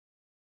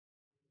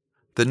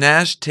The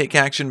NASH Take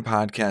Action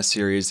podcast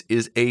series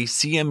is a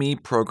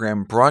CME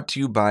program brought to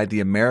you by the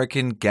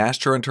American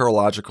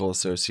Gastroenterological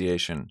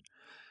Association.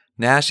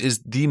 NASH is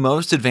the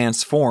most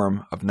advanced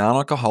form of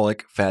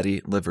non-alcoholic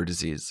fatty liver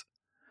disease.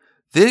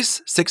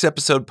 This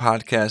 6-episode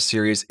podcast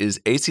series is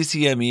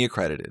ACCME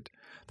accredited.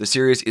 The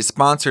series is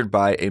sponsored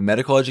by a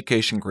medical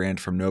education grant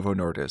from Novo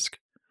Nordisk.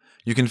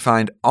 You can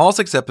find all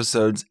 6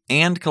 episodes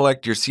and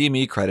collect your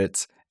CME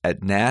credits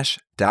at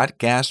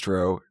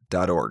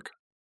nash.gastro.org.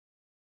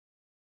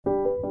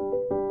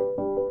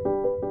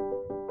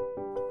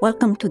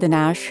 Welcome to the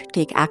NASH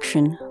Take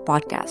Action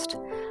podcast.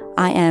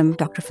 I am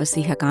Dr.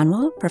 Fasiha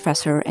Kanwal,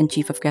 Professor and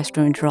Chief of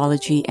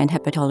Gastroenterology and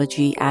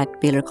Hepatology at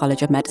Baylor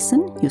College of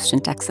Medicine, Houston,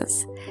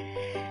 Texas.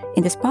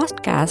 In this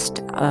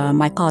podcast,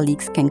 my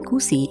colleagues Ken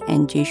Cusi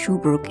and Jay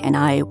Shubrook and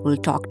I will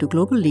talk to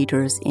global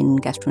leaders in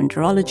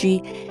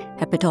gastroenterology,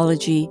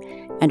 hepatology,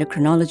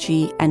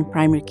 endocrinology, and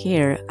primary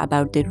care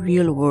about the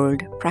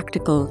real-world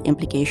practical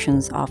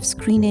implications of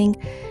screening,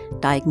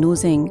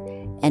 diagnosing,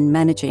 and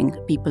managing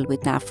people with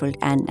NAFLD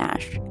and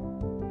NASH.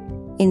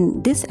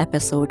 In this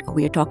episode,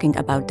 we are talking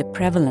about the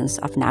prevalence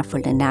of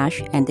NAFLD and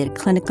NASH and their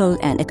clinical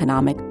and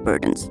economic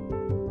burdens.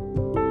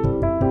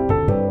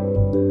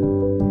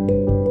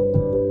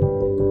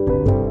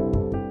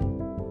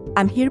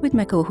 I'm here with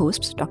my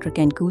co-hosts, Dr.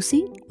 Ken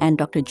Cusi and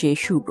Dr. Jay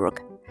Shubrook.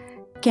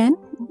 Ken,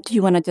 do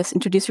you want to just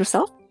introduce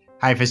yourself?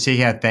 Hi,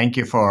 Fasiha. Thank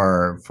you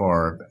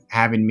for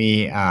having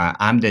me.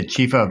 I'm the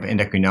Chief of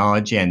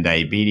Endocrinology and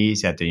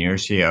Diabetes at the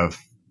University of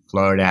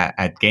Florida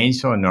at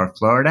Gainesville, North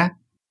Florida.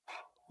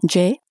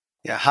 Jay?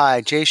 Yeah, hi,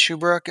 Jay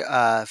Shubrook,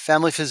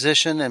 family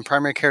physician and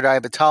primary care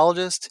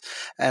diabetologist,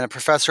 and a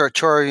professor at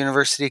Touro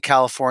University,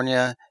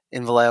 California,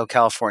 in Vallejo,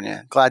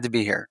 California. Glad to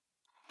be here.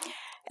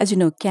 As you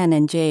know, Ken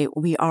and Jay,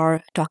 we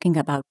are talking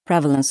about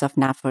prevalence of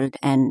NAFLD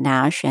and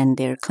NASH and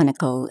their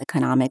clinical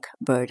economic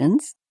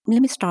burdens.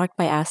 Let me start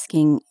by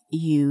asking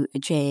you,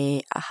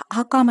 Jay,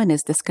 how common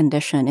is this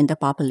condition in the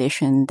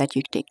population that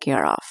you take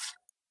care of?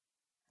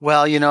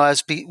 Well,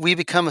 as we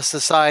become a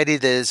society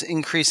that is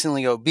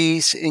increasingly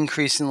obese,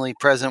 increasingly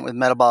present with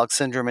metabolic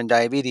syndrome and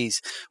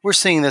diabetes, we're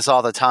seeing this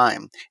all the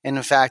time. And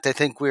in fact, I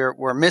think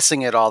we're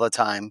missing it all the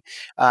time.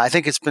 I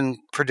think it's been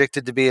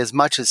predicted to be as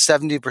much as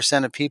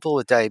 70% of people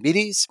with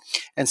diabetes,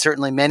 and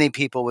certainly many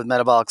people with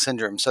metabolic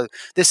syndrome. So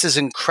this is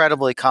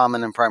incredibly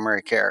common in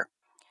primary care.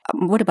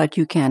 What about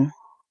you, Ken?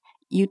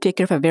 You take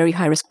care of a very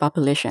high-risk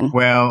population.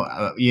 Well,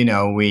 I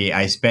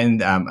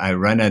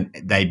run a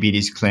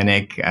diabetes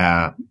clinic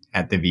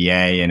at the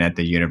VA and at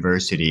the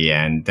university,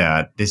 and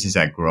this is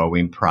a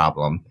growing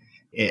problem.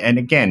 And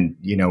again,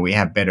 we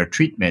have better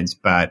treatments,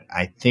 but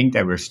I think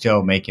that we're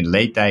still making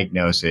late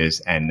diagnosis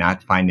and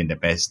not finding the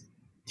best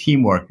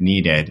teamwork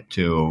needed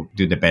to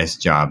do the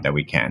best job that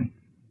we can.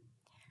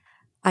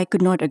 I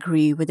could not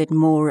agree with it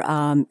more.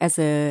 As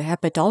a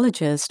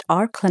hepatologist,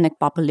 our clinic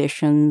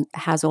population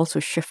has also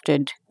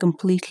shifted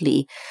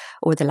completely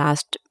over the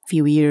last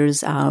few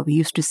years. We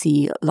used to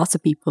see lots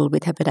of people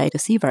with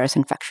hepatitis C virus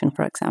infection,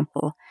 for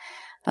example.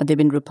 They've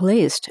been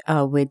replaced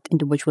with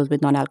individuals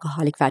with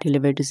non-alcoholic fatty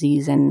liver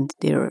disease and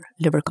their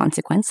liver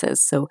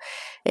consequences. So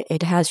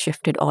it has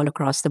shifted all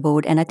across the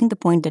board. And I think the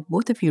point that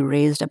both of you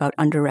raised about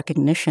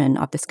under-recognition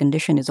of this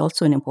condition is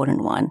also an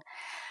important one.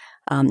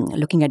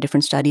 Looking at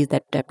different studies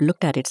that have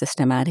looked at it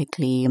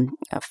systematically,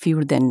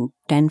 fewer than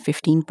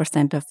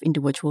 10-15% of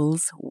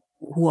individuals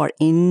who are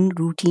in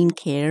routine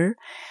care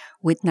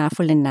with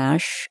NAFLD and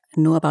NASH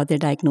know about their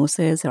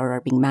diagnosis or are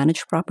being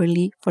managed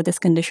properly for this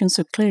condition.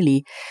 So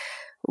clearly,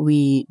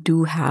 we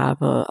do have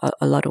a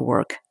lot of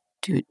work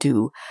to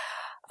do.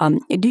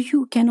 Do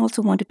you, Ken,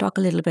 also want to talk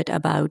a little bit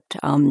about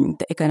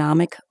the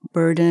economic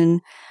burden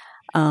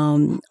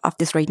of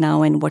this right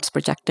now and what's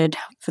projected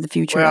for the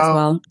future as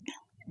well?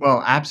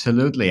 Well,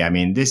 absolutely. I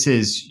mean, this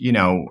is,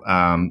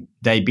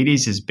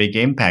 diabetes has big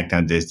impact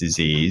on this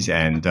disease.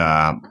 And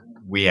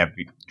we have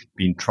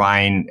been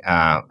trying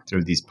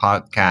through these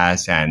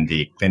podcasts and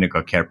the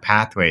clinical care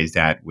pathways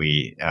that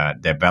we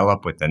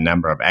develop with a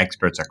number of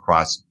experts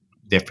across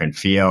different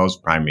fields,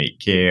 primary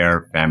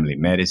care, family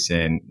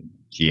medicine,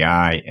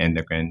 GI,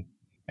 endocrine,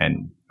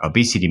 and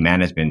obesity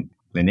management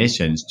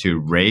clinicians to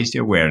raise the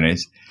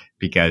awareness,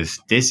 because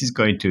this is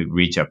going to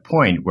reach a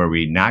point where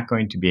we're not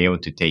going to be able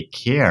to take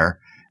care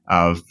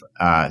of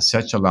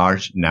such a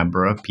large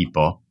number of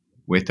people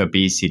with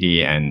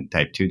obesity and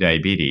type 2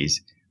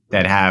 diabetes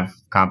that have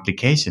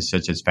complications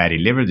such as fatty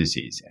liver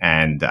disease.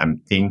 And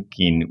I'm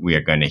thinking we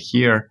are going to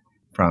hear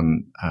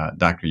from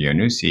Dr.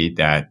 Younossi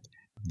that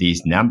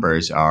these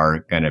numbers are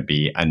going to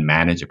be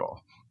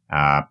unmanageable,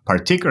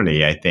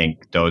 particularly, I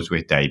think, those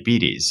with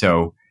diabetes.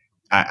 So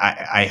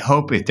I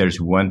hope if there's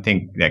one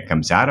thing that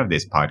comes out of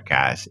this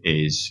podcast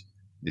is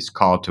this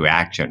call to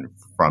action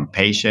from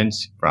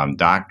patients, from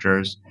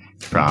doctors,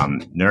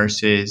 from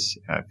nurses,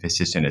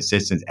 physician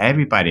assistants,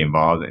 everybody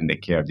involved in the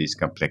care of these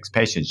complex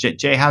patients.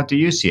 Jay, how do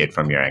you see it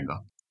from your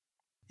angle?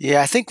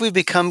 Yeah, I think we've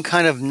become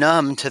kind of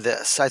numb to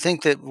this. I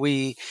think that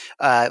we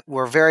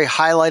were very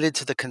highlighted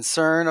to the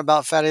concern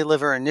about fatty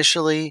liver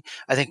initially.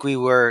 I think we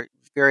were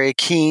very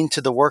keen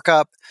to the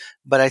workup,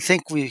 but I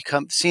think we've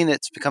seen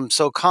it's become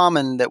so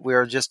common that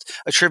we're just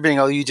attributing,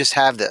 oh, you just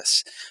have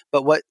this.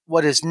 But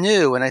what is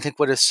new, and I think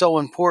what is so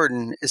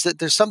important, is that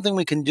there's something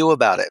we can do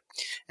about it.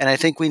 And I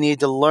think we need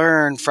to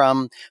learn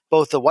from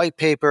both the white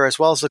paper as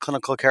well as the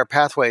clinical care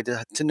pathway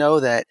to know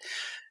that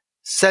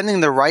sending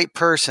the right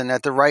person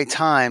at the right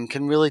time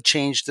can really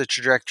change the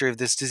trajectory of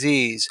this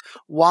disease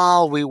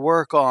while we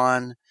work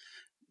on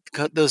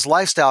those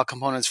lifestyle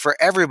components for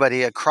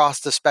everybody across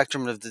the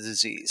spectrum of the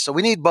disease. So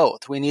we need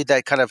both. We need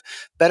that kind of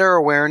better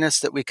awareness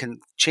that we can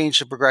change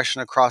the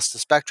progression across the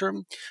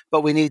spectrum,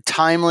 but we need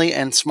timely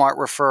and smart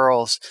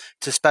referrals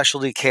to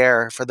specialty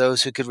care for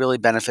those who could really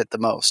benefit the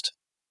most.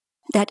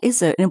 That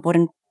is an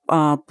important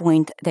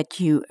point that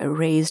you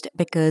raised,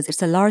 because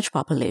it's a large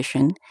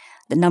population.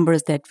 The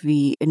numbers that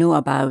we know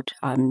about,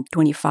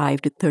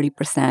 25 to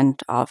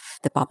 30% of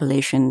the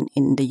population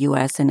in the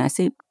US, and I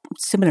say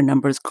similar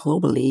numbers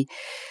globally,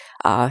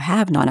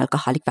 have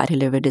non-alcoholic fatty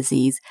liver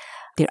disease.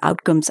 Their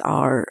outcomes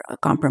are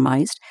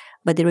compromised,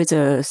 but there is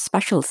a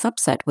special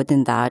subset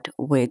within that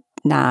with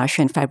NASH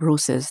and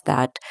fibrosis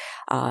that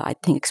I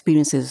think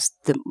experiences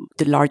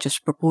the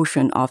largest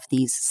proportion of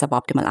these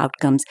suboptimal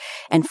outcomes.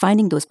 And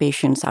finding those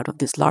patients out of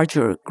this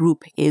larger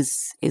group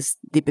is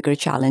the bigger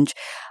challenge.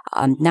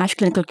 NASH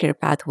clinical care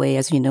pathway,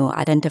 as you know,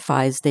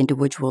 identifies the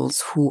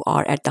individuals who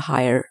are at the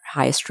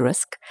highest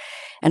risk,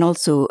 and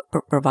also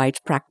provides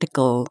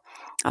practical,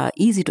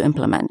 easy to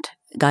implement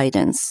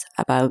guidance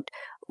about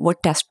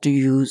what test to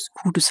use,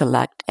 who to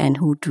select, and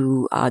who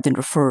to then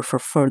refer for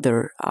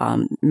further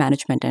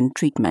management and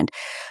treatment.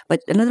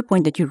 But another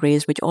point that you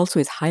raised, which also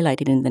is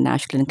highlighted in the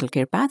NASH clinical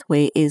care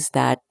pathway, is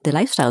that the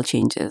lifestyle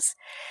changes,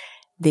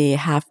 they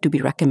have to be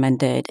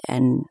recommended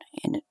and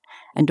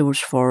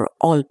endorsed for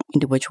all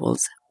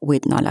individuals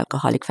with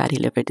non-alcoholic fatty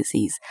liver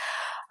disease.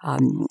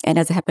 And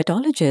as a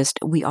hepatologist,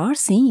 we are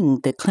seeing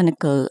the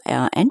clinical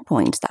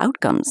endpoints, the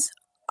outcomes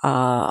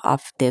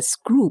of this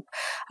group,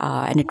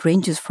 and it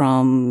ranges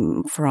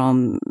from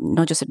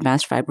not just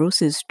advanced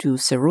fibrosis to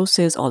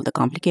cirrhosis, all the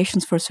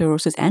complications for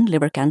cirrhosis, and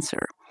liver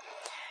cancer.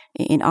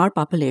 In our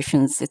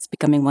populations, it's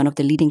becoming one of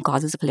the leading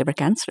causes of liver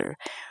cancer,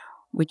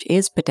 which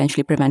is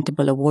potentially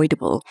preventable,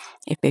 avoidable,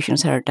 if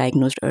patients are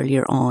diagnosed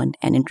earlier on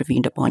and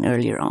intervened upon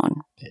earlier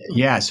on.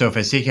 Yeah, so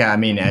Fasiha, I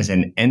mean, as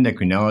an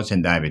endocrinologist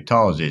and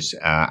diabetologist,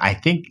 I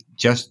think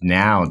just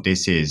now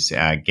this is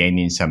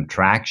gaining some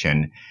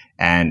traction.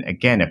 And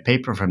again, a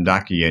paper from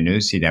Dr.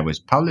 Younossi that was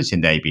published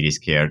in Diabetes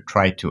Care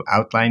tried to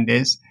outline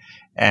this.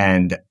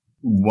 And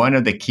one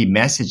of the key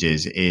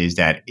messages is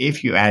that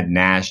if you add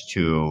NASH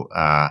to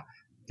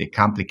the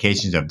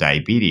complications of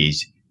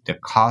diabetes, the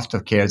cost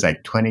of care is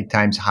like 20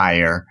 times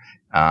higher.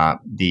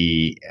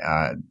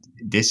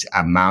 This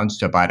amounts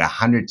to about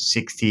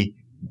 $160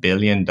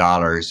 billion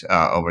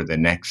over the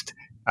next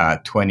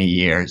 20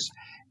 years.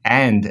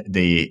 And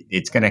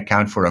it's going to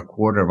account for a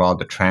quarter of all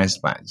the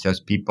transplants,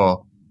 just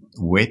people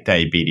with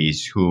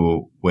diabetes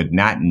who would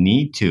not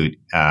need to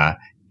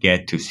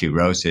get to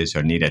cirrhosis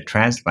or need a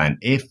transplant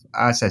if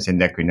us as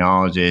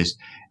endocrinologists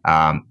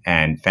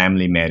and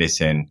family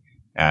medicine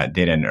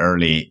did an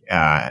early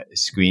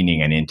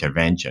screening and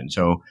intervention.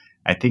 So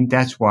I think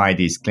that's why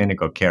these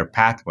clinical care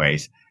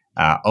pathways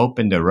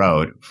open the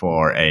road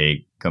for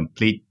a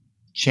complete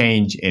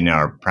change in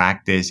our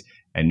practice,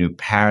 a new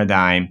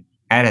paradigm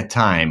at a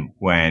time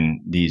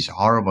when these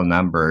horrible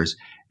numbers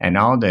and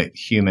all the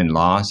human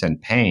loss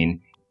and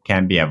pain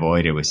can be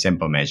avoided with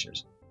simple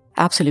measures.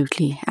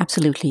 Absolutely,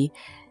 absolutely.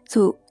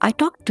 So I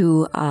talked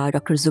to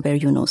Dr. Zobair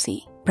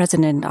Younossi,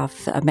 president of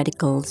a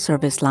medical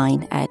service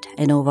line at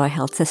Inova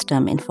Health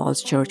System in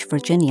Falls Church,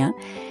 Virginia.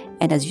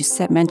 And as you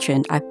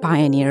mentioned, I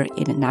pioneer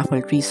in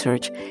NAFLD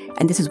research,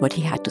 and this is what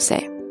he had to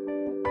say.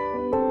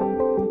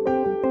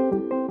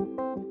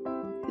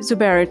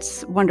 Zobair,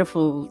 it's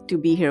wonderful to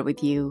be here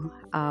with you.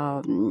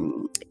 As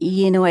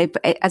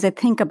I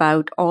think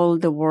about all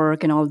the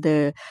work and all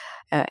the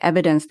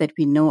evidence that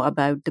we know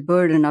about the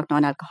burden of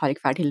non-alcoholic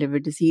fatty liver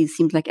disease,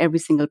 seems like every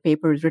single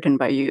paper is written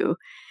by you.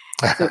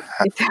 So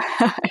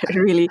it's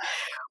really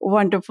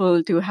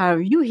wonderful to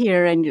have you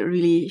here and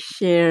really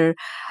share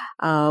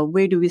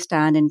where do we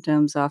stand in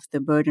terms of the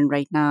burden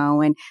right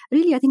now. And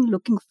really, I think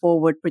looking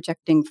forward,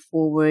 projecting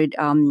forward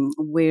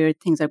where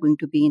things are going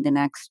to be in the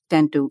next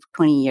 10 to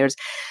 20 years.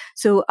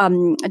 So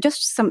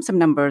just some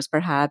numbers,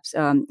 perhaps,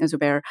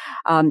 Zobair.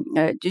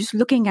 Just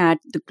looking at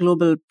the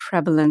global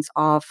prevalence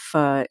of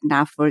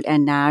NAFLD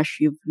and NASH,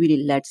 you've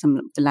really led some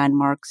of the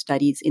landmark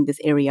studies in this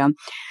area.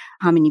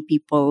 How many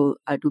people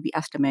do we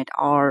estimate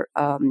are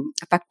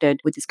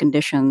affected with these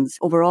conditions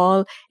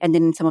overall, and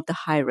then in some of the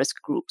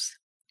high-risk groups?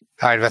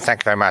 All right, well,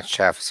 thank you very much,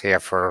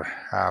 Fasiha, for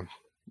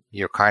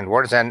your kind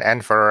words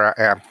and for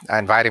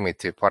inviting me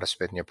to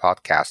participate in your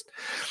podcast.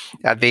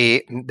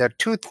 The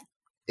two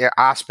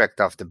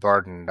aspect of the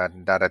burden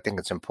that I think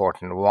is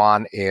important.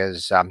 One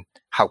is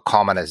how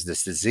common is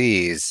this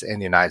disease in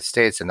the United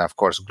States, and of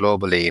course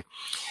globally.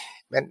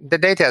 and the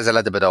data is a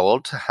little bit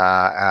old.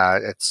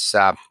 It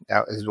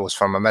was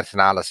from a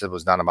meta-analysis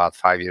was done about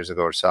 5 years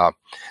ago or so.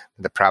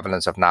 The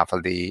prevalence of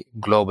NAFLD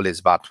globally is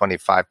about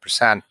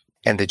 25%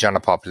 in the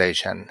general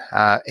population.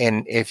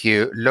 And if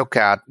you look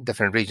at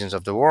different regions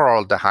of the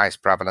world, the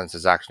highest prevalence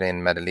is actually in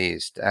the Middle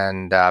East.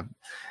 And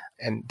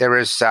there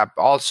is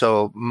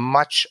also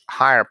much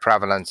higher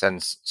prevalence in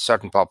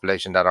certain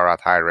populations that are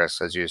at high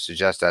risk, as you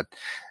suggested.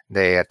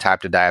 The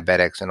type 2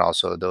 diabetics and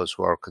also those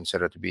who are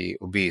considered to be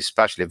obese,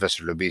 especially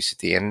visceral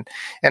obesity. And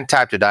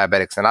type 2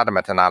 diabetics and other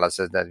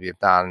meta-analysis that we've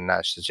done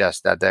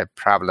suggest that the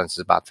prevalence is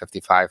about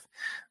 55%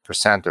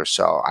 or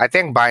so. I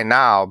think by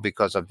now,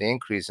 because of the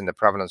increase in the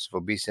prevalence of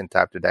obesity and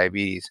type 2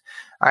 diabetes,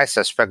 I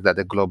suspect that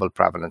the global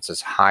prevalence is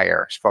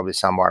higher. It's probably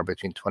somewhere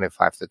between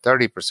 25 to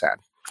 30%.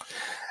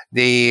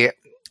 The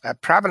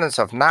prevalence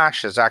of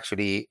NASH is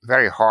actually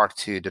very hard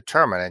to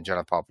determine in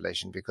general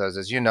population because,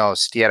 as you know,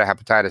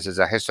 steatohepatitis is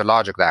a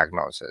histologic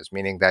diagnosis,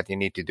 meaning that you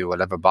need to do a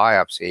liver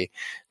biopsy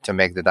to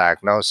make the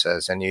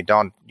diagnosis, and you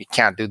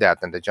can't do that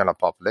in the general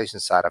population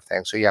side of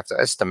things. So you have to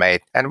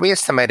estimate, and we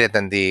estimated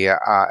in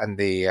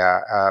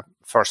the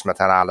first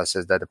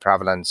meta-analysis that the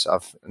prevalence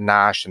of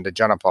NASH in the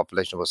general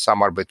population was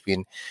somewhere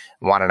between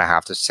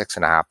 1.5 to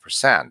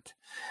 6.5%.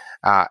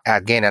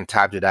 Again, in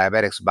type 2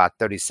 diabetics, about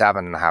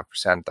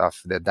 37.5%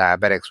 of the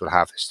diabetics will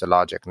have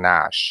histologic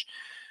NASH.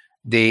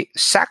 The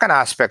second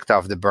aspect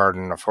of the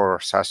burden, of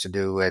course, has to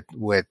do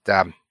with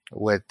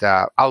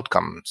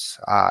outcomes.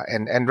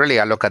 And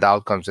really, I look at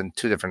outcomes in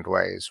two different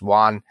ways.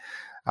 One,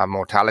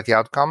 mortality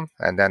outcome,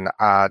 and then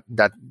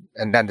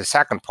the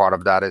second part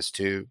of that is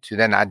to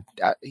then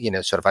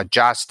sort of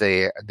adjust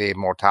the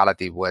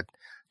mortality with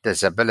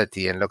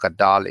disability and look at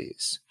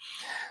DALYs.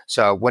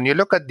 So when you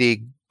look at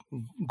the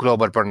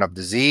global burden of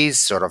disease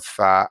sort of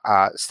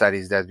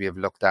studies that we have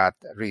looked at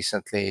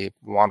recently.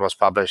 One was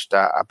published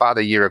about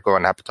a year ago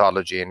in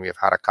hepatology, and we've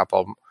had a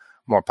couple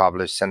more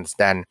published since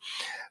then.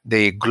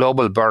 The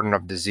global burden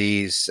of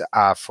disease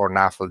for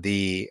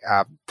NAFLD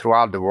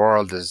throughout the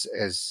world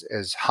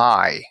is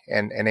high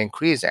and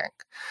increasing.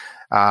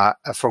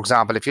 For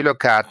example, if you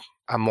look at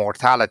a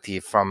mortality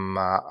from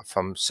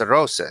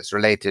cirrhosis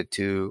related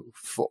to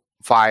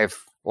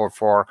 5 or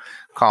 4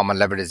 common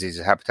liver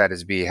diseases: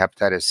 hepatitis B,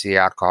 hepatitis C,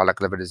 alcoholic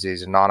liver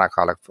disease, and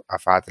non-alcoholic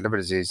fatty liver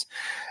disease,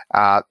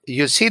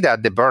 you see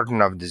that the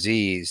burden of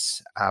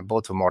disease,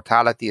 both for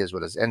mortality as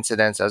well as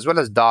incidence, as well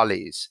as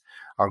DALYs,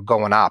 are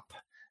going up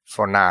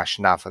for NASH,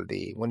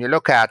 NAFLD. When you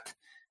look at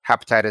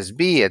hepatitis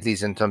B, at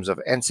least in terms of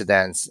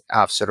incidence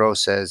of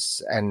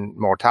cirrhosis and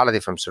mortality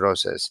from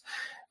cirrhosis,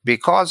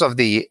 because of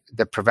the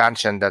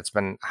prevention that's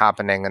been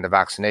happening and the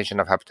vaccination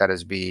of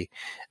hepatitis B,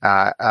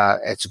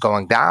 it's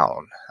going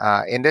down.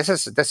 And this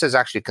is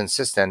actually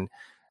consistent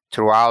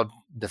throughout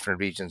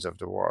different regions of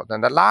the world.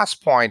 And the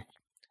last point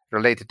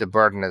related to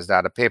burden is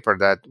that a paper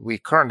that we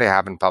currently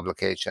have in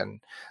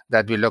publication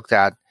that we looked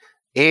at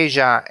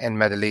Asia and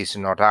Middle East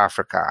and North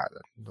Africa,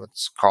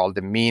 what's called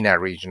the MENA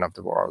region of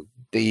the world.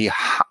 The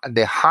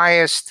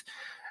highest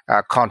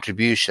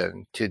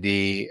contribution to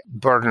the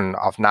burden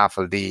of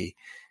NAFLD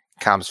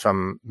comes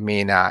from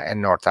MENA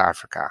and North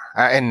Africa,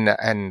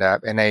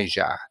 in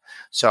Asia.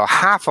 So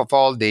half of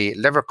all the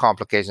liver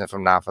complications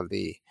from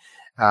NAFLD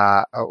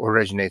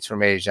originates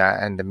from Asia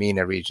and the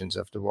MENA regions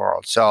of the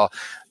world. So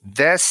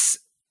this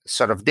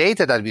sort of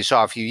data that we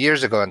saw a few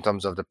years ago in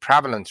terms of the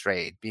prevalence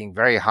rate being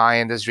very high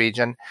in this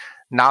region,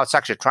 now it's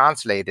actually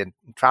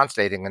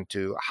translating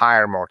into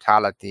higher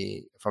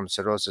mortality from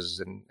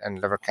cirrhosis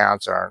and liver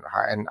cancer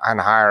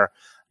and higher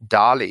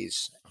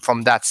DALYs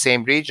from that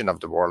same region of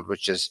the world,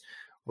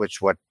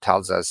 which what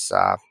tells us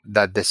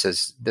that this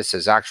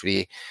is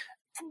actually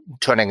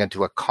turning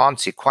into a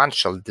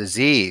consequential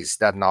disease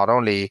that not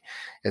only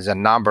is a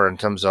number in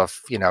terms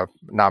of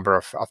number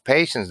of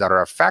patients that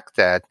are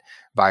affected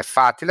by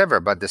fatty liver,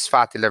 but this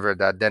fatty liver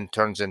that then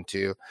turns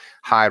into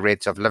high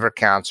rates of liver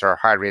cancer,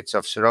 high rates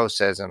of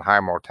cirrhosis, and high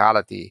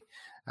mortality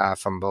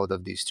from both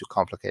of these two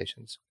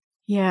complications.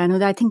 Yeah,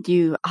 no, I think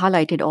you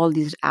highlighted all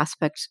these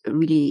aspects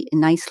really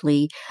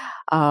nicely.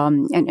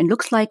 And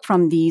looks like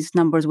from these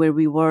numbers where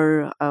we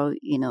were, a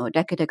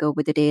decade ago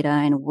with the data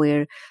and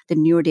where the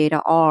newer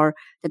data are,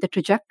 that the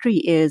trajectory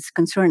is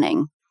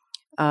concerning.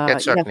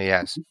 It certainly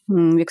is.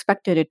 We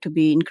expected it to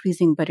be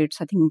increasing, but it's,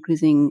 I think,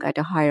 increasing at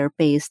a higher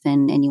pace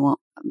than anyone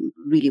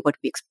really what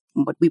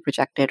we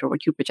projected or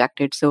what you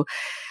projected. So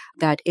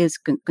that is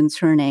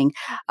concerning.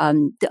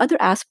 The other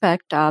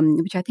aspect,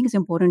 which I think is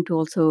important to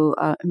also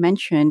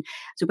mention,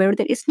 so where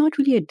that it's not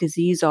really a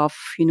disease of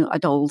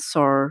adults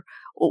or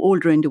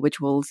older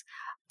individuals.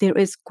 There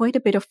is quite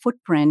a bit of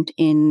footprint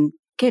in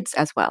kids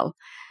as well.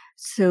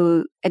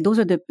 So and those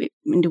are the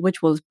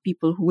individuals,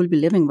 people who will be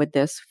living with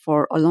this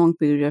for a long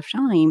period of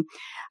time.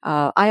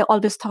 I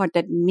always thought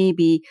that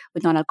maybe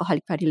with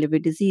non-alcoholic fatty liver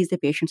disease, the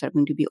patients are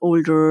going to be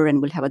older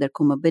and will have other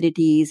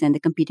comorbidities and the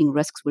competing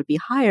risks will be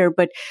higher.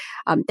 But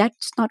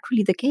that's not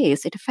really the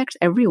case. It affects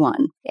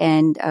everyone.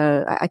 And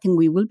I think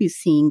we will be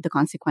seeing the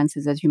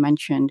consequences, as you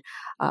mentioned,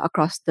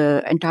 across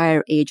the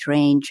entire age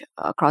range,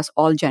 across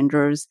all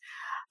genders.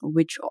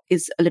 which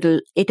is a little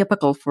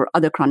atypical for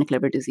other chronic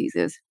liver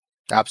diseases.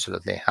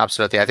 Absolutely.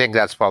 I think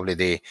that's probably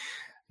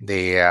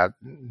the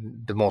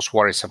most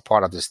worrisome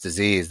part of this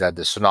disease, that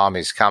the tsunami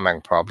is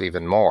coming probably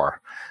even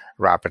more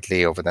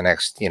rapidly over the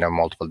next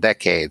multiple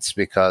decades,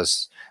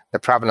 because the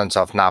prevalence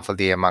of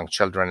NAFLD among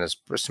children is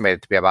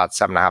estimated to be about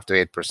 7.5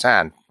 to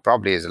 8%.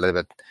 Probably is a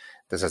little bit,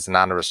 this is an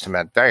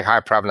underestimate. Very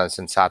high prevalence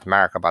in South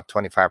America. About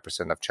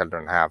 25% of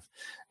children have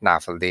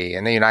NAFLD.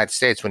 In the United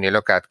States, when you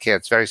look at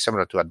kids, very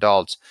similar to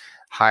adults,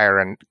 higher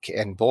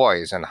in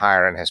boys and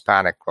higher in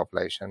Hispanic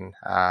population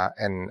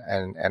in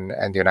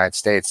the United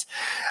States.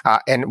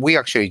 And we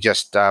actually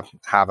just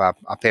have a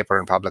paper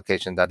in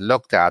publication that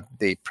looked at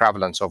the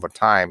prevalence over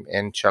time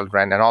in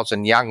children and also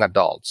in young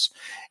adults.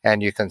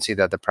 And you can see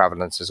that the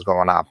prevalence is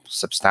going up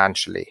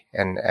substantially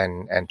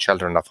in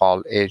children of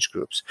all age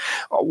groups.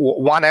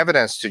 One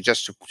evidence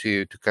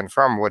to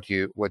confirm what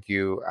you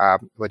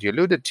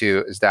alluded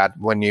to is that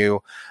when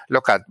you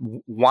look at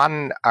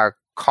one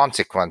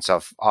consequence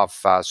of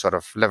sort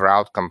of liver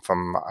outcome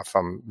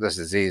from this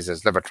disease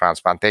is liver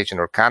transplantation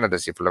or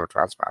candidacy for liver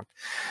transplant.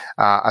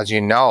 As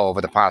you know,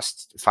 over the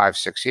past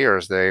 5-6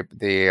 years, the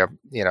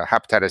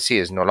hepatitis C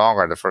is no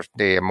longer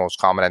the most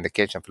common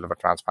indication for liver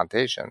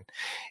transplantation.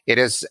 It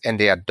is in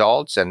the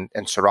adults and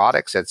in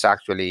cirrhotics. It's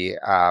actually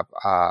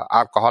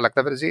alcoholic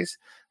liver disease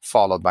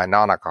followed by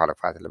non-alcoholic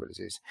fatty liver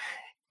disease.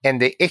 In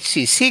the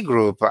HCC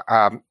group,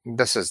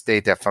 this is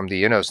data from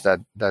the UNOS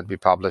that we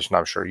published, and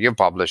I'm sure you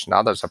published and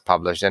others have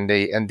published. In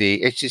the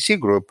HCC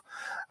group,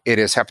 it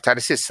is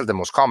hepatitis C is still the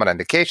most common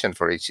indication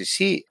for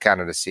HCC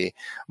candidacy,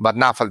 but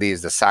NAFLD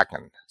is the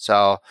second.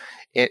 So,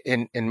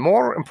 in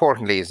more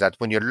importantly, is that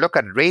when you look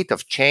at rate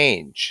of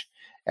change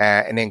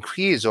and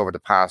increase over the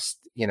past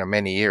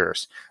many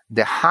years,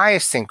 the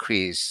highest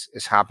increase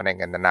is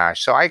happening in the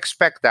NASH. So I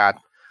expect that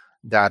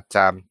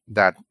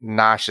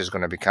NASH is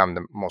going to become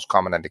the most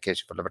common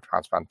indication for liver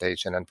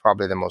transplantation, and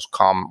probably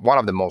one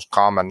of the most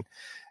common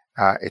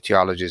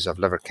etiologies of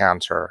liver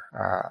cancer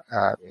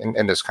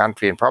in this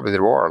country and probably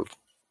the world.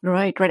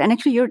 Right. And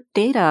actually, your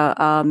data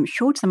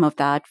showed some of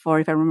that. For,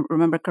 if I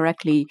remember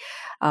correctly,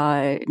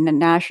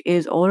 NASH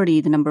is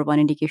already the number one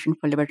indication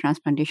for liver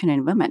transplantation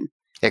in women.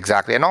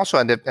 Exactly, and also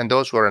in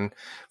those who are in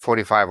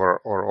 45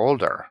 or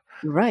older.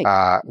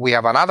 Right. We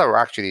have another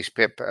actually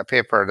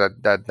paper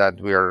that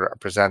we're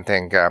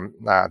presenting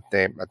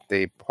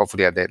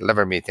hopefully at the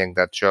liver meeting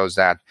that shows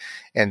that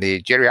in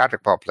the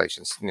geriatric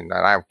populations, and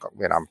I'm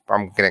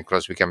getting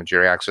close to becoming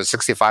geriatric, so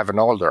 65 and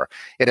older,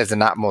 it is the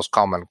not most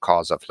common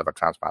cause of liver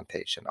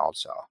transplantation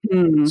also.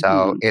 Mm-hmm.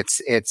 So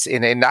it's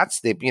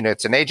that's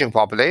it's an aging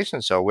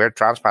population, so we're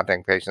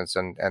transplanting patients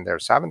in their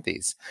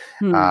 70s.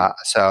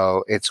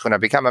 So it's going to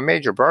become a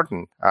major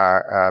burden,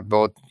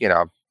 both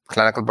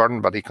clinical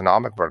burden, but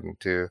economic burden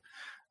to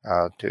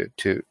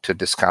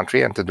this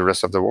country and to the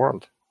rest of the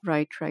world.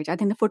 Right. I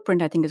think the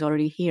footprint, is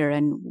already here,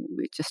 and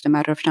it's just a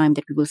matter of time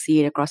that we will see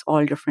it across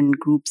all different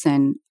groups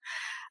and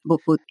both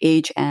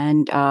age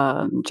and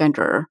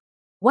gender.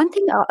 One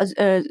thing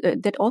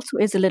that also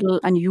is a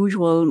little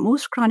unusual,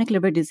 most chronic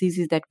liver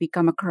diseases that we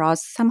come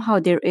across, somehow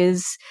there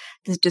is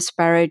this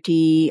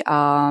disparity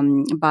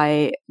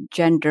by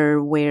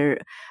gender, where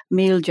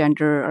male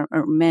gender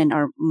or men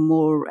are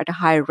more at a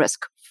higher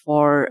risk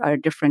for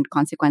different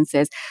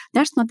consequences.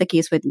 That's not the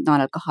case with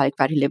non-alcoholic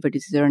fatty liver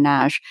disease or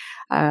NASH.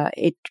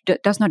 It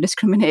does not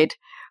discriminate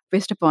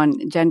based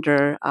upon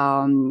gender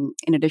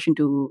in addition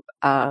to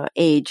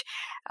age.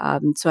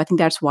 So I think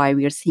that's why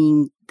we are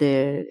seeing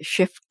the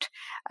shift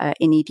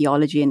in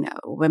etiology in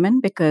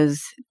women,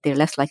 because they're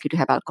less likely to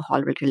have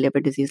alcohol-related liver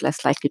disease,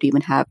 less likely to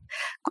even have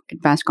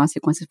advanced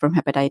consequences from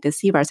hepatitis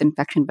C virus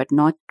infection, but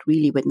not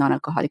really with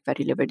non-alcoholic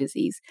fatty liver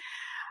disease.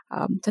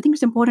 So I think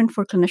it's important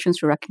for clinicians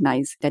to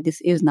recognize that this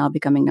is now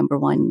becoming number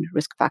one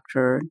risk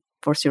factor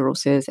for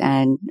cirrhosis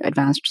and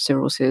advanced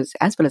cirrhosis,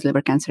 as well as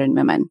liver cancer in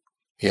women.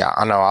 Yeah,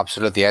 I know,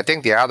 absolutely. I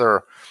think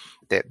the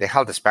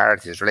health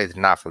disparities related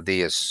to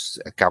NAFLD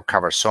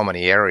covers so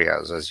many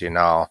areas, as you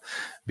know,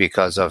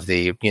 because of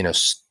the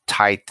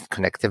tight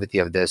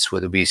connectivity of this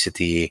with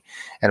obesity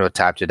and with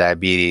type 2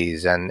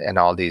 diabetes and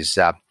all these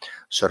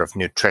sort of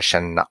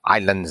nutrition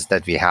islands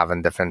that we have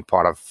in different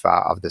part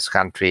of this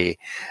country,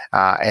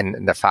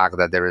 and the fact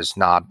that there is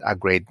not a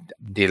great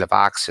deal of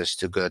access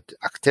to good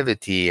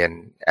activity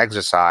and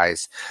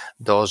exercise.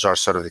 Those are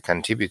sort of the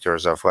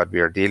contributors of what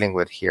we are dealing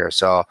with here.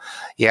 So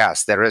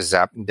yes, there is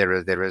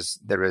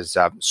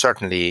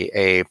certainly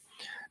a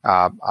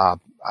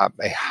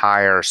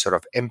higher sort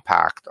of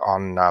impact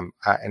on,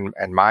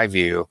 in my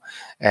view,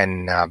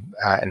 in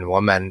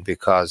women,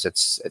 because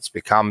it's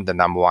become the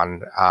number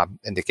one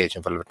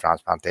indication for liver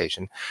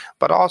transplantation,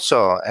 but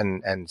also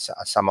in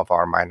some of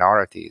our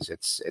minorities.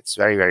 It's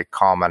very, very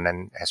common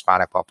in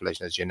Hispanic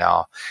population, as you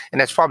know,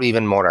 and it's probably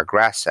even more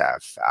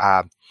aggressive.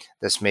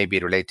 This may be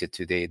related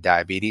to the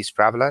diabetes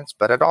prevalence,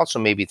 but it also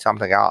may be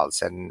something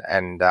else. And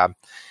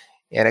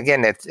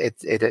again,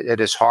 it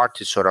is hard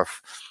to sort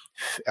of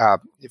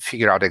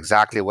figure out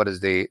exactly what is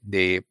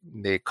the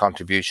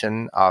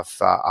contribution of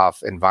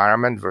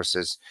environment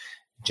versus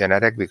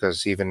genetic,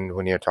 because even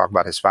when you talk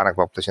about Hispanic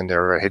population,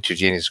 they're a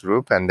heterogeneous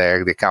group, and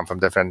they come from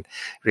different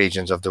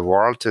regions of the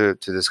world to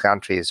this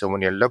country. So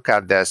when you look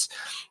at this,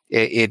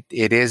 it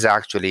is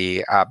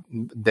actually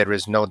there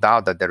is no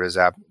doubt that there is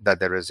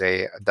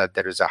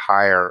a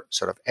higher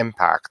sort of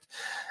impact,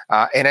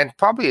 and it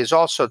probably is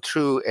also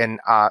true in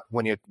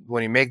when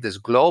you make this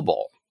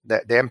global,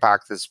 the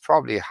impact is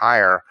probably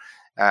higher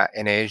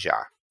in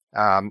Asia.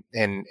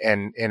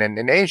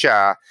 In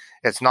Asia,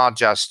 it's not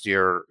just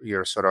your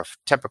sort of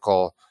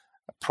typical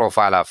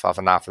profile of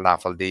an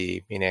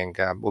NAFLD, meaning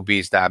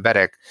obese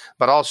diabetic,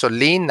 but also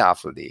lean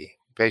NAFLD,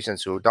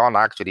 patients who don't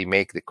actually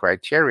make the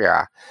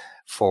criteria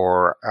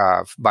for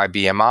by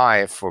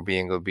BMI for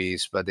being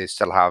obese, but they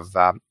still have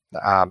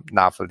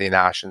NAFLD,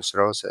 NASH, and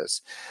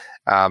cirrhosis.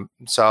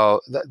 So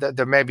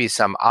there may be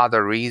some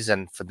other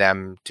reason for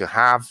them to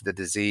have the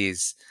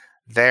disease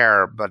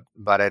there, but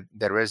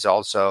there is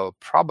also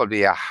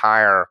probably a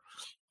higher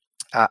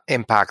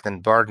impact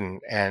and burden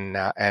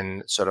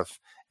and sort of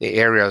the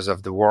areas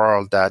of the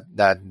world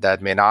that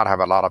may not have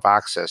a lot of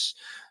access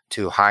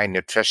to high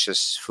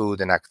nutritious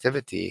food and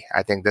activity.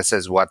 I think this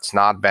is what's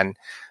not been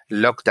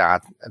looked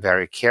at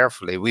very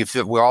carefully. We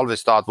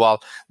always thought,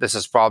 well, this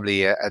is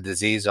probably a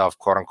disease of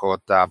quote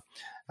unquote the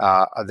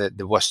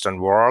Western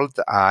world,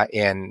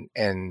 and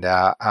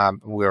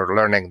we're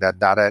learning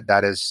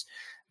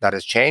that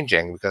is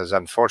changing, because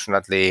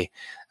unfortunately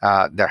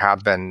there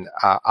have been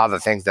other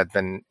things that have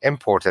been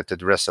imported to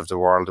the rest of the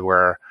world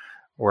where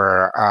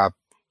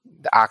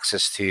the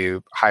access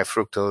to high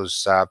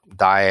fructose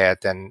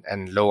diet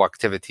and low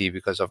activity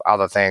because of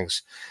other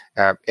things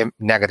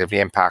negatively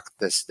impact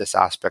this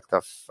aspect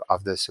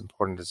of this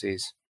important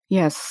disease.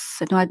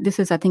 Yes, no, this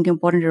is, I think,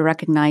 important to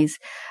recognize,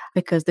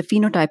 because the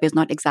phenotype is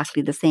not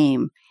exactly the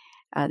same.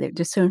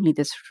 There's certainly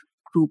this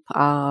group,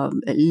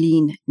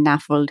 lean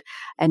NAFLD,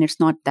 and it's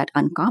not that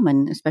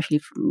uncommon, especially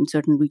from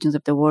certain regions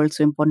of the world.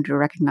 So important to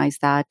recognize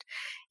that.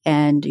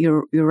 And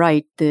you're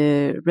right,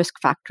 the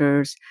risk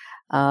factors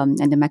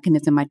and the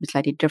mechanism might be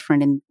slightly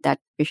different in that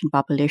patient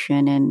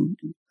population, and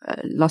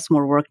lots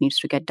more work needs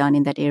to get done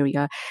in that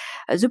area.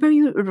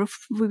 Zobair,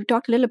 we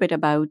talked a little bit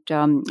about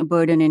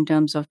burden in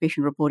terms of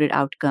patient-reported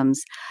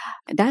outcomes.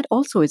 That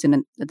also is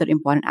another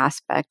important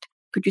aspect.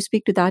 Could you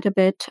speak to that a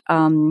bit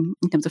in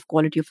terms of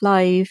quality of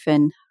life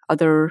and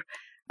other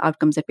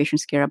outcomes that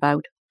patients care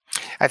about?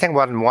 I think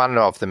one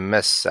of the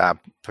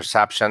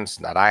misperceptions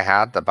that I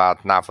had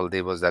about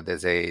NAFLD was that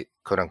there's a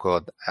quote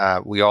unquote,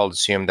 we all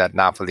assume that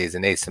NAFLD is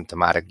an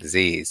asymptomatic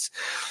disease.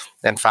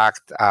 In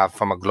fact,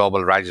 from a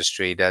global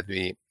registry that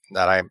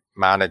I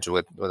manage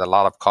with a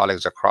lot of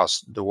colleagues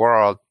across the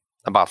world,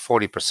 about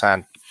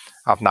 40%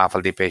 of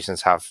NAFLD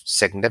patients have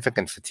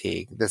significant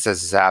fatigue. This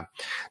is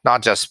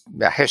not just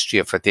a history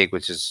of fatigue,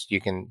 which is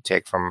you can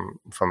take from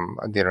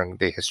during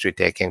the history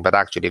taking, but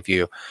actually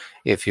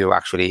if you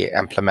actually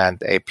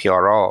implement a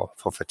PRO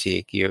for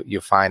fatigue,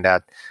 you find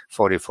that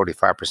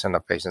 45%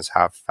 of patients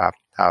have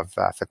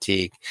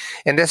fatigue.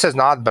 And this is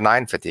not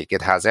benign fatigue.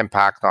 It has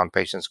impact on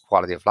patients'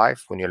 quality of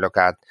life. When you look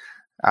at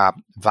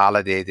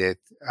validated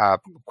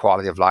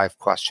quality of life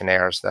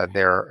questionnaires, that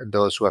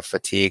those who have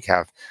fatigue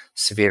have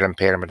severe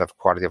impairment of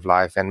quality of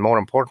life, and more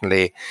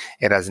importantly,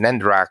 it has an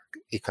indirect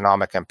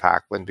economic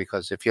impact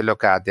because if you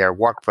look at their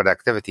work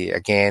productivity,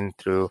 again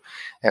through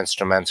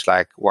instruments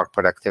like work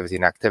productivity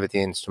and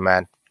activity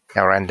instrument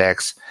or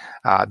index,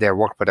 their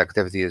work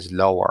productivity is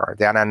lower,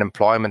 their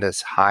unemployment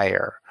is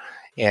higher,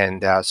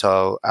 and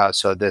so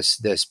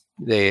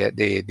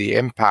the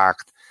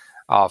impact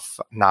of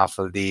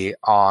NAFLD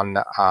on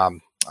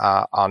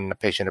the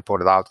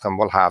patient-reported outcome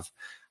will have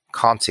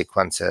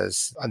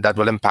consequences that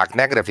will impact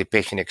negatively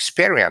patient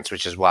experience,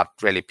 which is what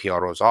really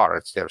PROs are.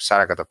 It's their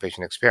surrogate of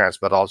patient experience,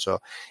 but also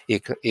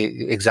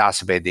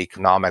exacerbate the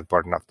economic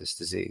burden of this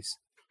disease.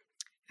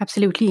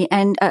 Absolutely.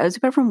 And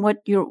Zobair, from what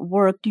your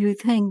work, do you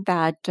think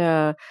that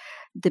the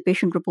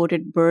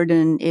patient-reported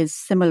burden is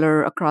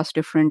similar across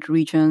different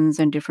regions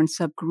and different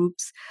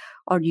subgroups,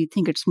 or do you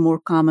think it's more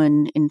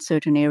common in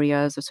certain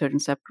areas or certain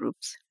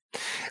subgroups?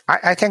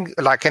 I think,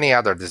 like any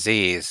other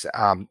disease,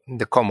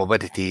 the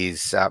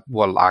comorbidities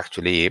will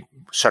actually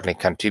certainly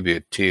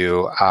contribute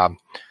to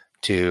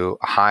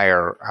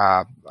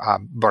higher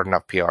burden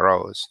of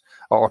PROs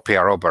or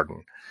PRO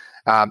burden,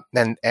 but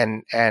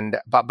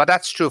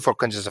that's true for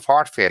congestive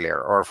heart failure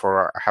or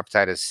for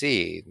hepatitis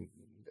C.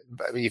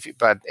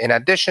 But in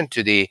addition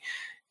to the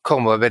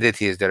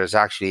comorbidities, there is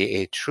actually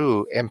a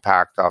true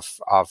impact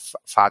of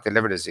fatty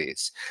liver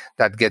disease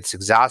that gets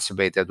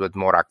exacerbated with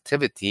more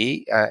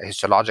activity,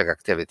 histologic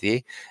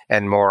activity,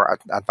 and more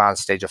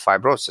advanced stage of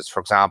fibrosis. For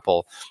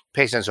example,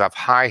 patients who have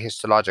high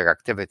histologic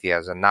activity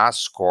as a NAS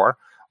score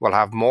will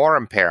have more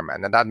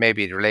impairment, and that may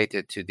be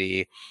related to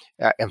the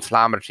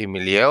inflammatory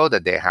milieu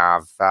that they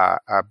have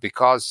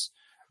because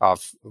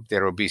of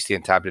their obesity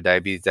and type 2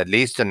 diabetes that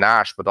leads to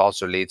NASH, but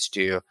also leads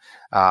to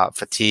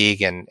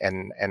fatigue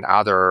and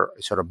other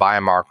sort of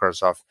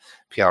biomarkers of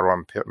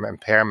PRO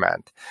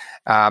impairment.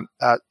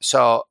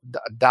 So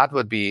that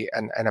would be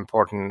an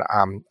important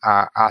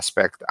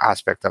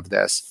aspect of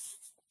this.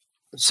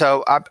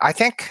 So I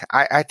think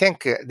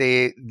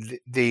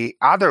the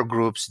other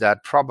groups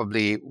that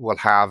probably will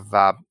have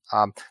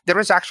there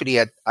is actually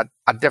a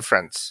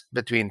difference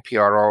between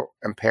PRO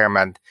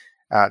impairment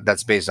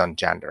that's based on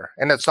gender,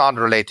 and it's not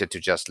related to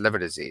just liver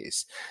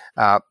disease.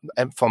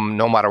 And from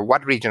no matter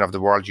what region of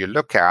the world you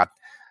look at,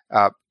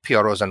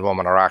 PROs and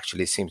women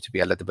actually seem to be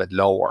a little bit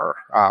lower,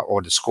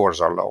 or the scores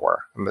are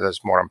lower. I mean,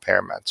 there's more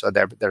impairment, so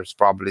there's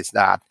probably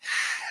that.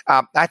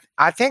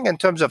 I think in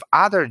terms of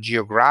other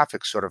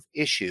geographic sort of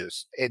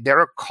issues, there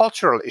are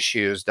cultural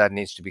issues that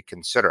needs to be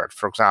considered.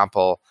 For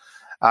example,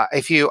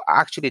 if you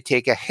actually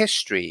take a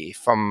history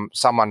from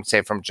someone,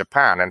 say from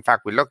Japan, in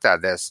fact, we looked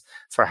at this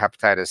for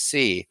hepatitis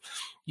C,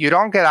 you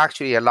don't get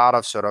actually a lot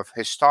of sort of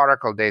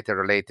historical data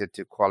related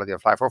to quality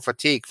of life or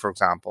fatigue, for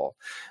example.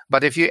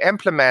 But if you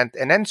implement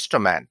an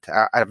instrument,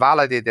 a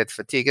validated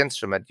fatigue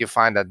instrument, you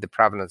find that the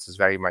prevalence is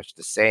very much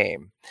the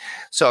same.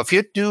 So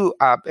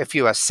if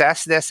you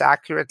assess this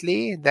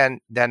accurately, then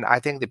I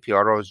think the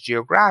PROs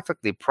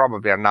geographically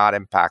probably are not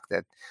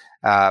impacted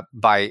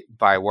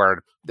by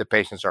where the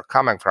patients are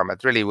coming from.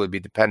 It really would be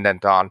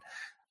dependent on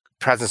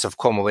presence of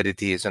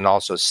comorbidities and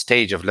also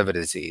stage of liver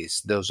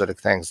disease. Those are the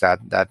things that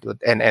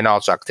would, and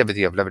also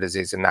activity of liver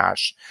disease in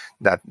NASH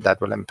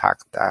that will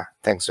impact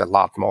things a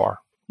lot more.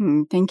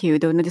 Thank you.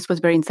 This was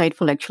very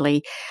insightful,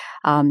 actually.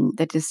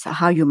 That is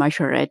how you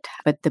measure it,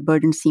 but the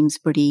burden seems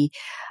pretty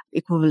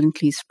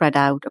equivalently spread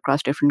out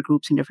across different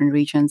groups in different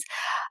regions.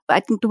 But I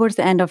think towards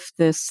the end of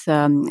this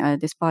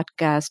this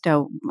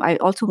podcast, I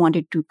also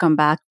wanted to come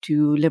back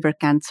to liver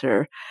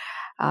cancer.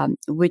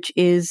 Which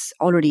is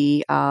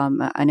already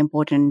an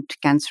important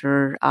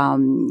cancer.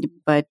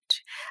 But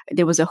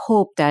there was a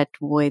hope that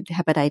with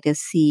hepatitis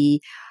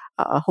C,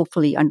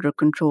 hopefully under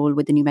control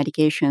with the new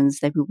medications,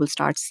 that we will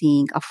start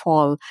seeing a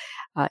fall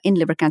in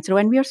liver cancer.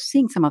 And we are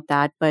seeing some of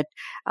that, but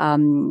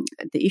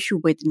the issue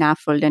with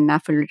NAFLD and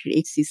NAFLD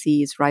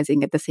HCC is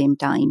rising at the same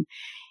time.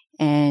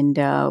 And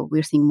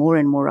we're seeing more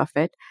and more of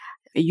it.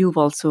 You've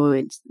also,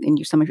 in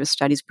some of your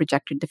studies,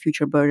 projected the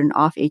future burden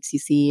of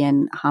HCC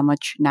and how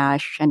much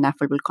NASH and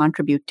NAFLD will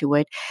contribute to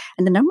it.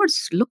 And the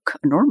numbers look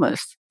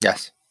enormous.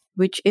 Yes.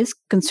 Which is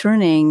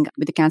concerning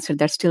with the cancer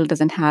that still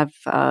doesn't have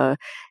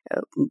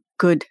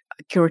good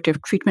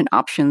curative treatment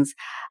options.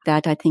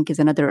 That I think is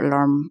another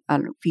alarm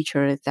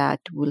feature that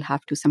we'll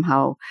have to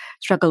somehow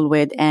struggle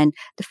with. And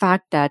the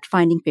fact that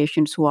finding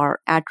patients who are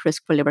at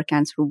risk for liver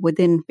cancer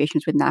within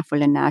patients with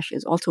NAFLD and NASH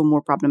is also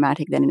more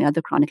problematic than in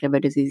other chronic liver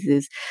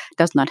diseases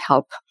does not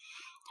help.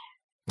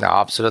 No,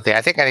 absolutely.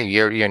 I think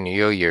you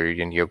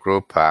and your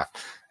group have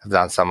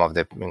done some of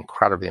the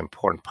incredibly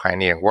important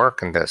pioneering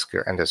work in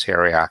this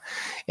area,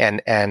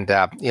 and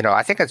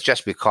I think it's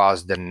just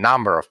because the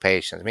number of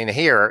patients. I mean,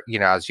 here,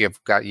 as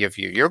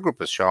your group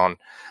has shown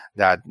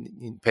that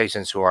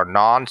patients who are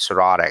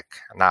non-cirrhotic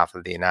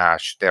NAFLD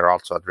NASH, they're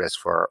also at risk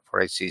for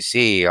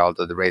HCC,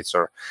 although the rates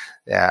are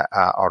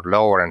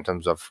lower in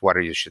terms of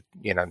whether you should,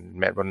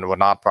 would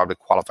not probably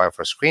qualify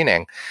for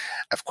screening.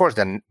 Of course,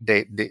 then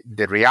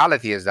the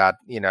reality is that,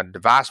 the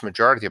vast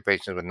majority of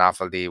patients with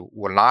NAFLD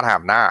will not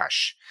have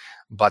NASH,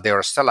 but they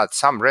are still at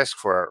some risk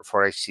for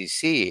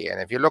HCC.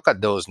 And if you look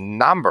at those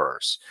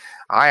numbers,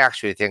 I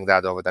actually think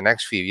that over the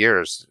next few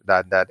years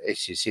that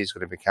HCC is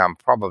going to become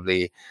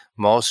probably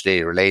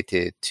mostly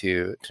related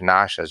to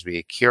NASH as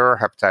we cure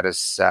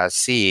hepatitis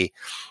C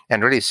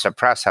and really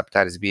suppress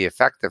hepatitis B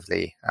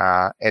effectively.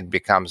 It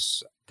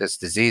becomes this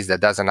disease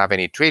that doesn't have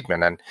any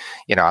treatment. And,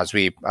 as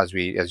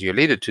you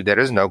alluded to, there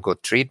is no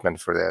good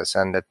treatment for this.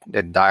 And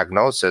the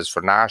diagnosis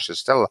for NASH is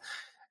still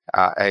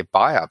a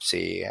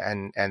biopsy,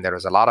 and there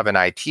is a lot of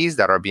NITs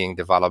that are being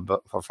developed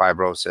for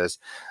fibrosis.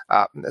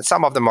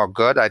 Some of them are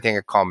good. I think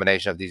a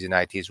combination of these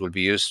NITs will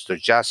be used to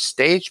just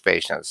stage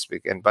patients.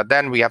 But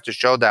then we have to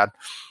show that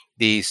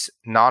these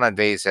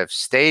non-invasive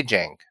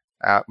staging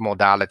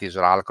modalities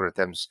or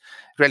algorithms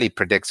really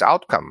predicts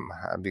outcome,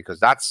 because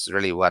that's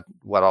really what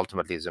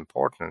ultimately is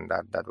important.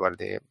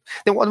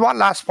 One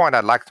last point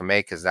I'd like to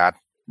make is that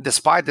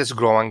despite this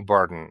growing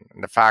burden,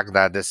 the fact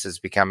that this is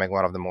becoming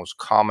one of the most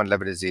common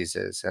liver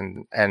diseases,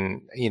 and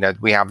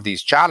we have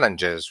these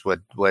challenges with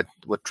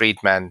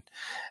treatment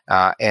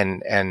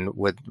and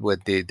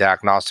with the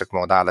diagnostic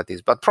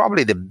modalities, but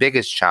probably the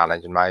biggest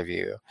challenge, in my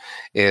view,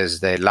 is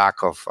the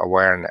lack of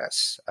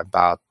awareness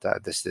about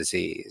this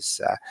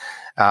disease.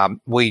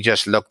 We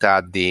just looked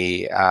at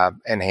the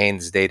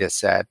enhanced data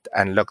set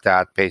and looked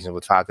at patients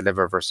with fatty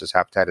liver versus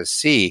hepatitis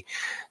C.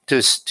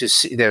 To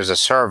see, there's a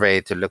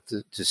survey to look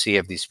to see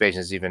if these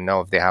patients even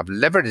know if they have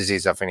liver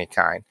disease of any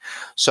kind.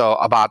 So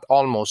about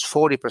almost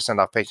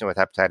 40% of patients with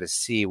hepatitis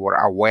C were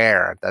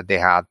aware that they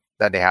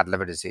had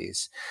liver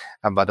disease,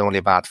 but only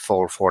about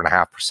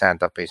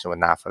 4.5% of patients with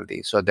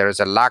NAFLD. So there is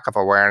a lack of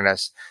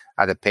awareness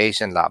at the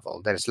patient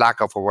level. There's lack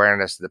of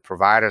awareness at the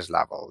provider's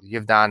level.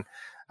 You've done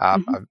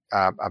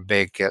a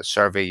big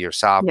survey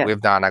yourself. Yeah.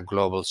 We've done a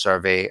global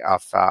survey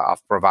of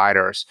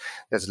providers.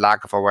 There's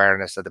lack of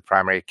awareness at the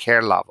primary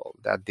care level,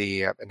 at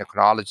the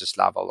endocrinologist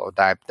level or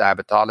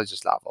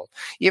diabetologist level.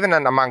 Even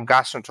among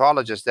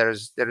gastroenterologists,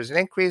 there is an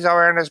increased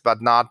awareness,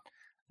 but not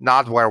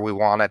not where we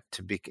want it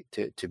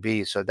to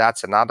be. So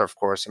that's another, of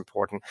course,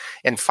 important.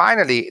 And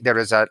finally, there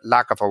is a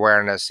lack of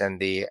awareness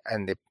and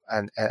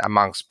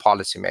amongst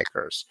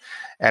policymakers.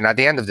 And at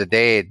the end of the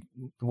day,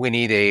 we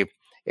need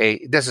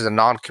this is a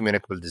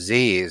non-communicable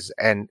disease,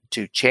 and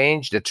to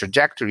change the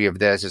trajectory of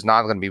this is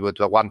not going to be with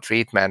one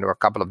treatment or a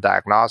couple of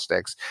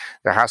diagnostics.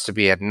 There has to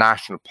be a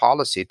national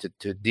policy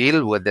to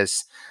deal with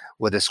this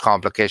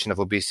complication of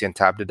obesity and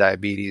type 2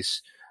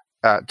 diabetes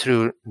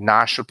through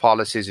national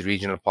policies,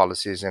 regional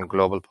policies, and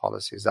global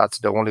policies. That's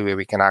the only way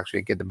we can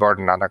actually get the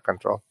burden under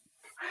control.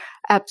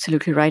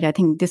 Absolutely right. I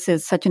think this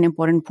is such an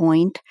important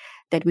point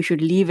that we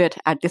should leave it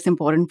at this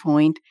important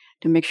point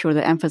to make sure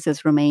the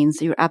emphasis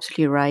remains. You're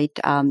absolutely right.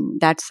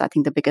 That's, I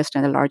think, the biggest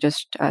and the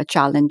largest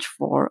challenge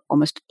for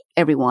almost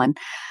everyone.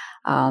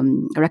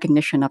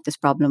 Recognition of this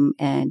problem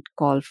and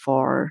call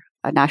for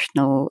a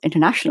national,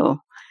 international,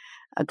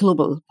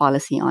 global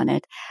policy on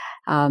it.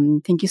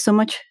 Thank you so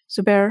much,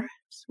 Zobair.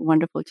 It's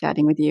wonderful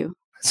chatting with you.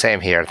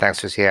 Same here.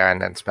 Thanks, Fasiha,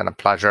 and it's been a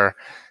pleasure.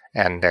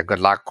 And good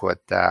luck with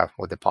the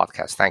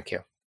podcast. Thank you.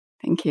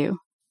 Thank you.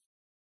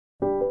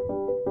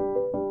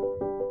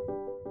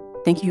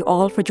 Thank you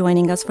all for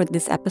joining us for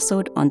this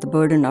episode on the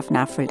burden of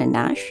NAFLD and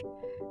NASH.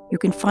 You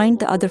can find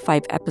the other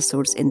 5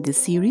 episodes in this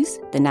series,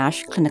 the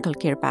NASH Clinical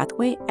Care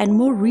Pathway, and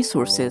more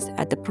resources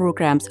at the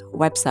program's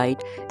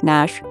website,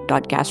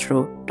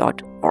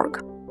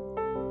 nash.gastro.org.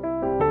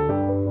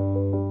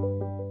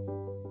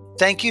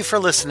 Thank you for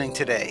listening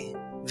today.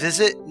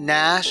 Visit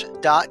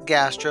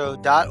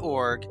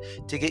nash.gastro.org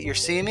to get your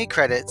CME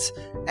credits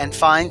and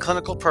find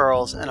clinical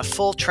pearls and a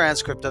full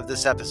transcript of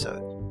this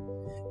episode.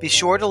 Be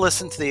sure to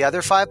listen to the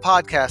other 5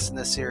 podcasts in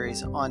this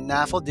series on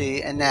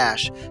NAFLD and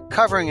NASH,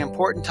 covering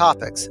important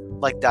topics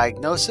like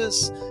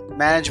diagnosis,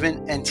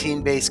 management, and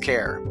team-based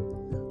care.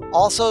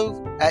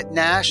 Also, at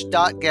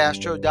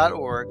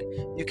nash.gastro.org,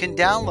 you can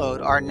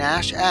download our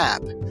NASH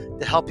app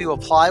to help you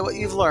apply what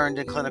you've learned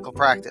in clinical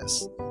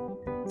practice.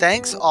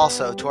 Thanks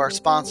also to our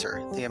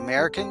sponsor, the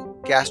American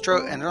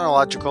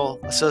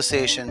Gastroenterological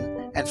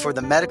Association, and for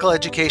the medical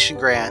education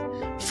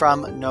grant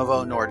from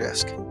Novo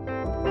Nordisk.